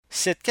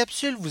Cette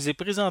capsule vous est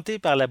présentée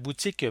par la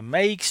boutique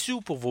Maixu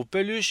pour vos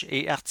peluches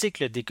et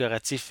articles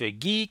décoratifs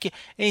geek,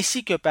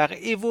 ainsi que par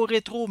Evo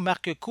Retro,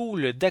 marque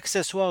cool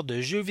d'accessoires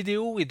de jeux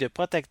vidéo et de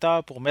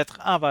protecteurs pour mettre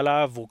en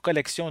valeur vos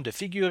collections de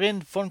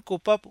figurines Funko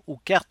Pop ou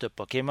cartes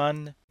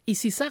Pokémon.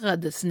 Ici Sarah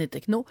de Ciné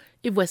Techno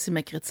et voici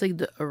ma critique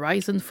de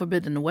Horizon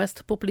Forbidden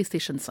West pour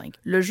PlayStation 5.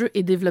 Le jeu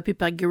est développé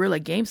par Guerrilla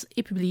Games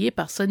et publié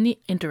par Sony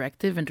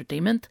Interactive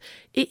Entertainment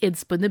et est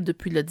disponible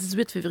depuis le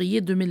 18 février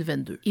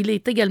 2022. Il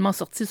est également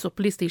sorti sur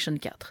PlayStation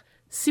 4.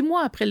 6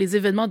 mois après les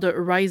événements de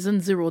Horizon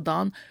Zero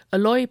Dawn,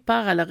 Aloy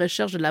part à la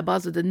recherche de la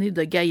base de données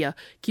de Gaia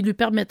qui lui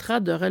permettra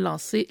de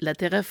relancer la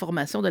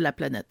terraformation de la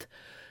planète.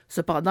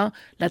 Cependant,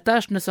 la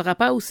tâche ne sera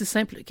pas aussi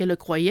simple qu'elle le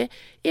croyait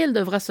et elle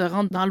devra se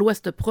rendre dans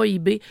l'Ouest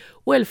prohibé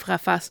où elle fera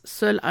face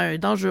seule à un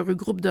dangereux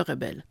groupe de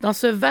rebelles. Dans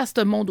ce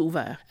vaste monde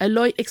ouvert,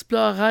 Aloy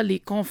explorera les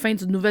confins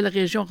d'une nouvelle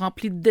région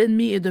remplie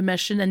d'ennemis et de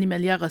machines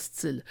animalières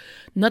hostiles.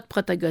 Notre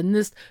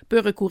protagoniste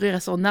peut recourir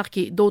à son arc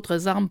et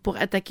d'autres armes pour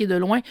attaquer de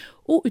loin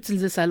ou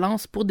utiliser sa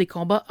lance pour des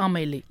combats en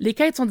mêlée. Les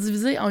quêtes sont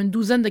divisées en une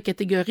douzaine de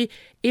catégories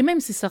et même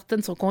si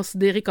certaines sont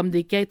considérées comme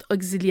des quêtes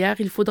auxiliaires,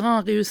 il faudra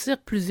en réussir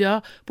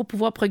plusieurs pour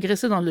pouvoir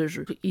progresser dans le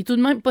jeu. Il est tout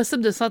de même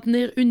possible de s'en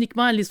tenir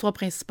uniquement à l'histoire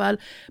principale,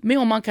 mais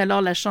on manque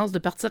alors la chance de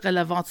partir à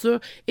l'aventure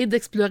et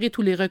d'explorer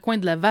tous les recoins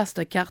de la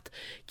vaste carte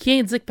qui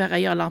indique par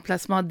ailleurs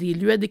l'emplacement des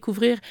lieux à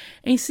découvrir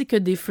ainsi que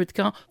des feux de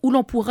camp où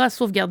l'on pourra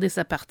sauvegarder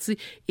sa partie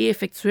et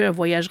effectuer un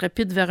voyage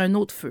rapide vers un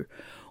autre feu.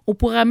 On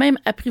pourra même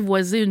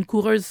apprivoiser une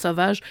coureuse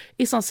sauvage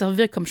et s'en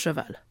servir comme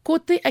cheval.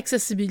 Côté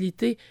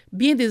accessibilité,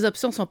 bien des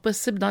options sont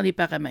possibles dans les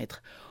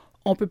paramètres.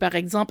 On peut par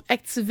exemple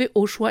activer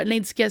au choix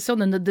l'indication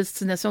de notre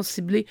destination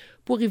ciblée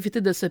pour éviter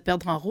de se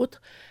perdre en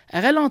route,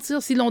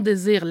 ralentir si l'on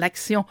désire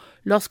l'action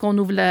lorsqu'on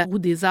ouvre la roue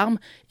des armes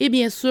et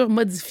bien sûr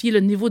modifier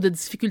le niveau de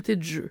difficulté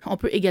du jeu. On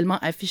peut également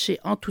afficher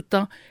en tout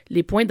temps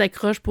les points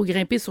d'accroche pour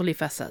grimper sur les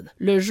façades.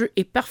 Le jeu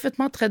est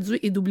parfaitement traduit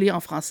et doublé en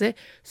français,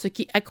 ce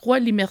qui accroît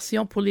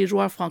l'immersion pour les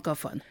joueurs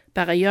francophones.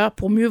 Par ailleurs,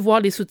 pour mieux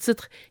voir les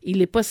sous-titres,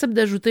 il est possible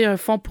d'ajouter un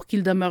fond pour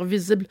qu'il demeure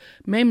visible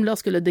même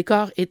lorsque le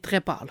décor est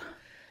très pâle.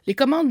 Les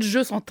commandes du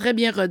jeu sont très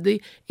bien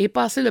rodées et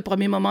passé le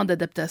premier moment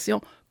d'adaptation,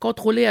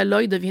 contrôler à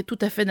l'œil devient tout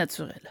à fait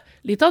naturel.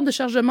 Les temps de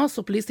chargement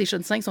sur PlayStation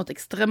 5 sont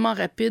extrêmement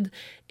rapides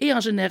et en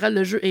général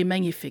le jeu est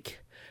magnifique.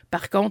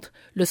 Par contre,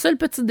 le seul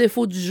petit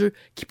défaut du jeu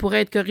qui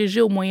pourrait être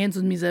corrigé au moyen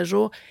d'une mise à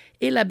jour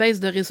est la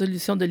baisse de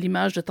résolution de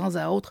l'image de temps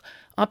à autre,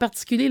 en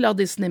particulier lors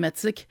des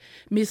cinématiques,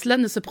 mais cela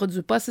ne se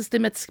produit pas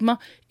systématiquement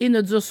et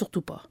ne dure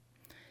surtout pas.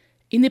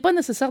 Il n'est pas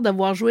nécessaire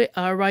d'avoir joué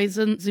à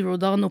Horizon Zero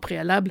Dawn au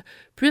préalable,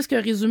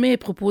 puisqu'un résumé est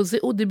proposé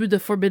au début de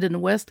Forbidden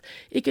West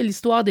et que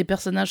l'histoire des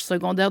personnages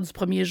secondaires du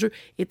premier jeu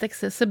est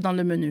accessible dans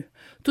le menu.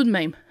 Tout de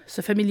même,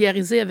 se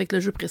familiariser avec le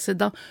jeu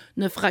précédent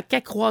ne fera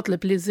qu'accroître le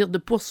plaisir de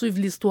poursuivre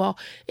l'histoire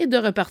et de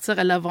repartir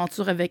à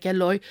l'aventure avec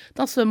Aloy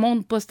dans ce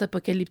monde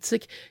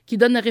post-apocalyptique qui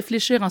donne à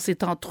réfléchir en ces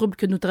temps troubles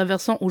que nous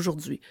traversons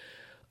aujourd'hui.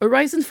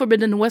 Horizon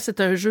Forbidden West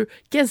est un jeu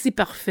quasi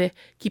parfait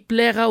qui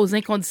plaira aux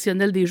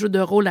inconditionnels des jeux de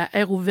rôle à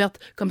aire ouverte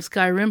comme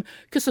Skyrim,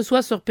 que ce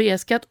soit sur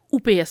PS4 ou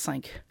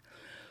PS5.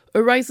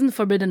 Horizon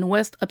Forbidden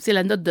West obtient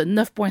la note de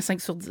 9.5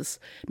 sur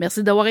 10.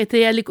 Merci d'avoir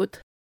été à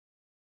l'écoute.